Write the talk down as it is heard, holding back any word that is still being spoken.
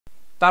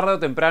Tarde o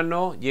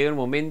temprano llega el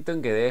momento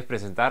en que debes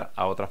presentar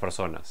a otras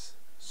personas,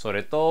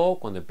 sobre todo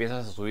cuando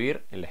empiezas a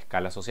subir en la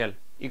escala social.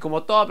 Y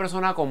como toda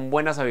persona con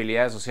buenas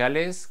habilidades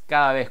sociales,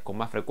 cada vez con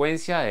más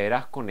frecuencia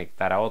deberás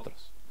conectar a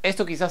otros.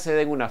 Esto quizás se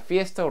dé en una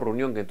fiesta o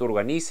reunión que tú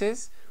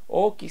organices,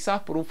 o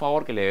quizás por un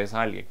favor que le debes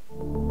a alguien.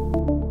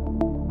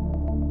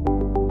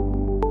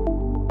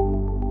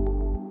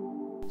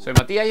 Soy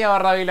Matías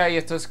Yabarrávila y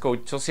esto es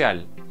Coach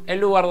Social, el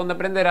lugar donde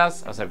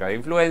aprenderás acerca de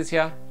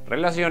influencia,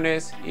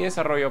 relaciones y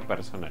desarrollo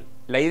personal.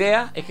 La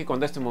idea es que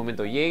cuando este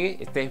momento llegue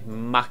estés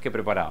más que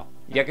preparado,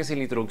 ya que si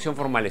la introducción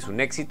formal es un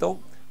éxito,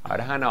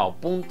 habrás ganado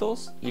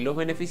puntos y los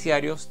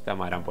beneficiarios te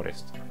amarán por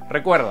esto.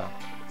 Recuerda,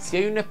 si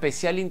hay un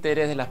especial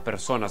interés de las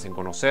personas en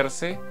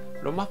conocerse,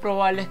 lo más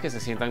probable es que se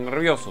sientan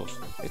nerviosos.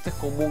 Esto es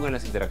común en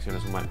las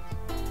interacciones humanas.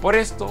 Por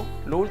esto,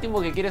 lo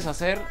último que quieres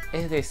hacer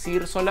es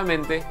decir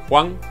solamente: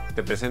 Juan,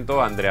 te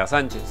presento a Andrea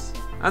Sánchez.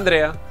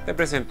 Andrea, te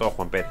presento a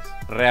Juan Pérez.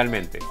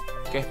 Realmente,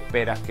 ¿qué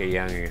esperas que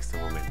digan en este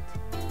momento?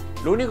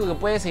 Lo único que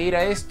puede seguir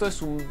a esto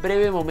es un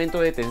breve momento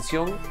de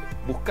tensión,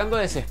 buscando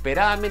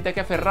desesperadamente a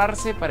qué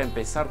aferrarse para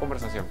empezar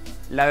conversación.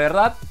 La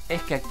verdad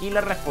es que aquí la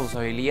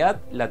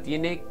responsabilidad la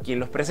tiene quien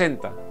los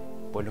presenta,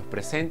 pues los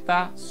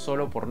presenta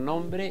solo por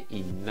nombre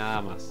y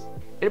nada más.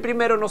 El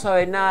primero no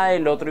sabe nada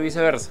del otro y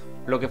viceversa.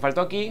 Lo que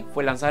faltó aquí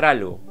fue lanzar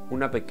algo,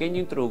 una pequeña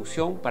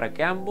introducción para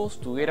que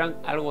ambos tuvieran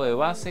algo de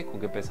base con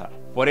que empezar.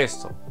 Por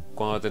esto,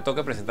 cuando te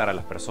toque presentar a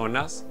las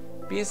personas,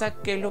 piensa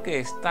qué es lo que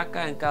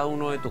destaca en cada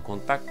uno de tus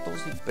contactos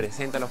y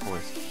preséntalos con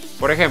eso.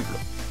 Por ejemplo,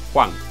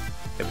 Juan,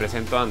 te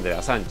presento a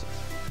Andrea Sánchez.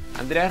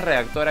 Andrea es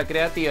redactora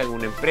creativa en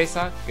una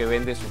empresa que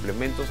vende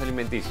suplementos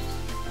alimenticios.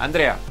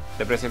 Andrea,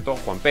 te presento a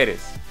Juan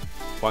Pérez.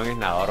 Juan es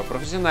nadador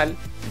profesional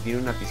y tiene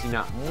una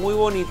piscina muy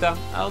bonita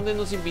a donde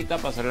nos invita a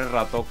pasar el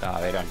rato cada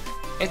verano.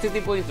 Este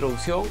tipo de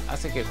introducción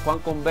hace que Juan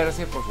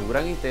converse por su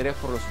gran interés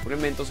por los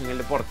suplementos en el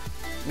deporte.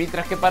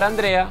 Mientras que para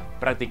Andrea,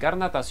 practicar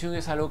natación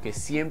es algo que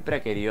siempre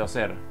ha querido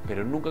hacer,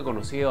 pero nunca ha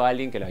conocido a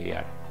alguien que la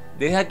guiara.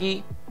 Desde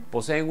aquí,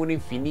 poseen una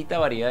infinita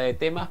variedad de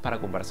temas para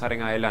conversar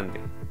en adelante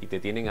y te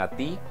tienen a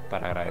ti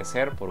para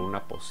agradecer por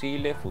una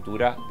posible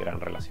futura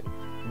gran relación.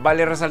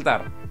 Vale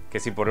resaltar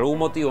que si por algún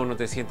motivo no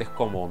te sientes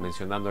cómodo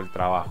mencionando el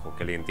trabajo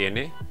que alguien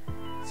tiene,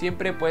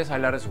 siempre puedes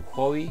hablar de su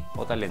hobby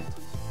o talento.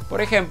 Por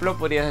ejemplo,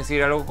 podrías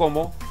decir algo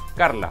como: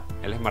 Carla,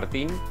 él es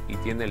Martín y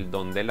tiene el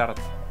don del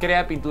arte.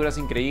 Crea pinturas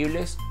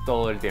increíbles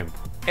todo el tiempo.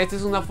 Esta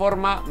es una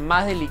forma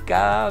más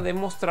delicada de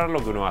mostrar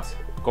lo que uno hace.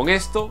 Con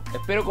esto,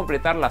 espero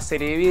completar la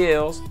serie de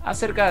videos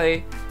acerca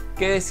de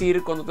qué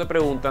decir cuando te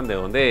preguntan de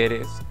dónde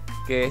eres,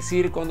 qué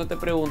decir cuando te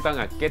preguntan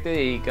a qué te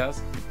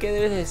dedicas y qué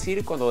debes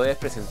decir cuando debes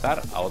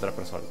presentar a otra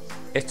persona.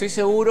 Estoy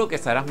seguro que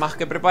estarás más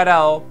que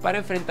preparado para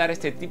enfrentar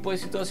este tipo de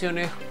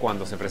situaciones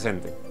cuando se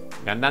presenten,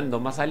 ganando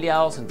más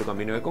aliados en tu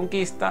camino de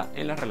conquista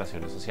en las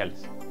relaciones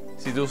sociales.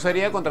 Si te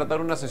gustaría contratar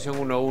una sesión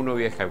 1 a 1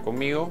 vía Skype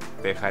conmigo,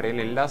 te dejaré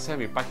el enlace a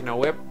mi página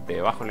web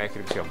debajo en la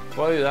descripción.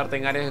 Puedo ayudarte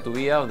en áreas de tu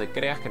vida donde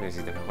creas que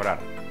necesites mejorar.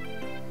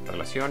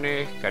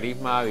 Relaciones,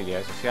 carisma,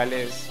 habilidades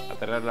sociales,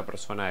 atraer a la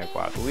persona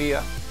adecuada a tu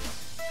vida,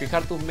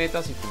 fijar tus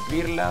metas y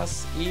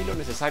cumplirlas, y lo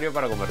necesario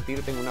para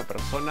convertirte en una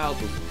persona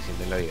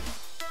autosuficiente en la vida.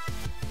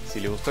 Si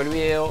les gustó el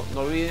video,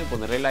 no olviden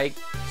ponerle like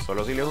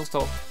solo si les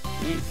gustó,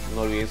 y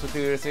no olviden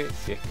suscribirse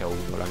si es que aún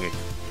no lo han hecho.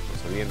 No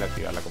se olviden de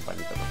activar la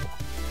campanita tampoco.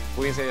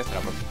 Cuídense y hasta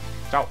la próxima.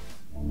 Chao.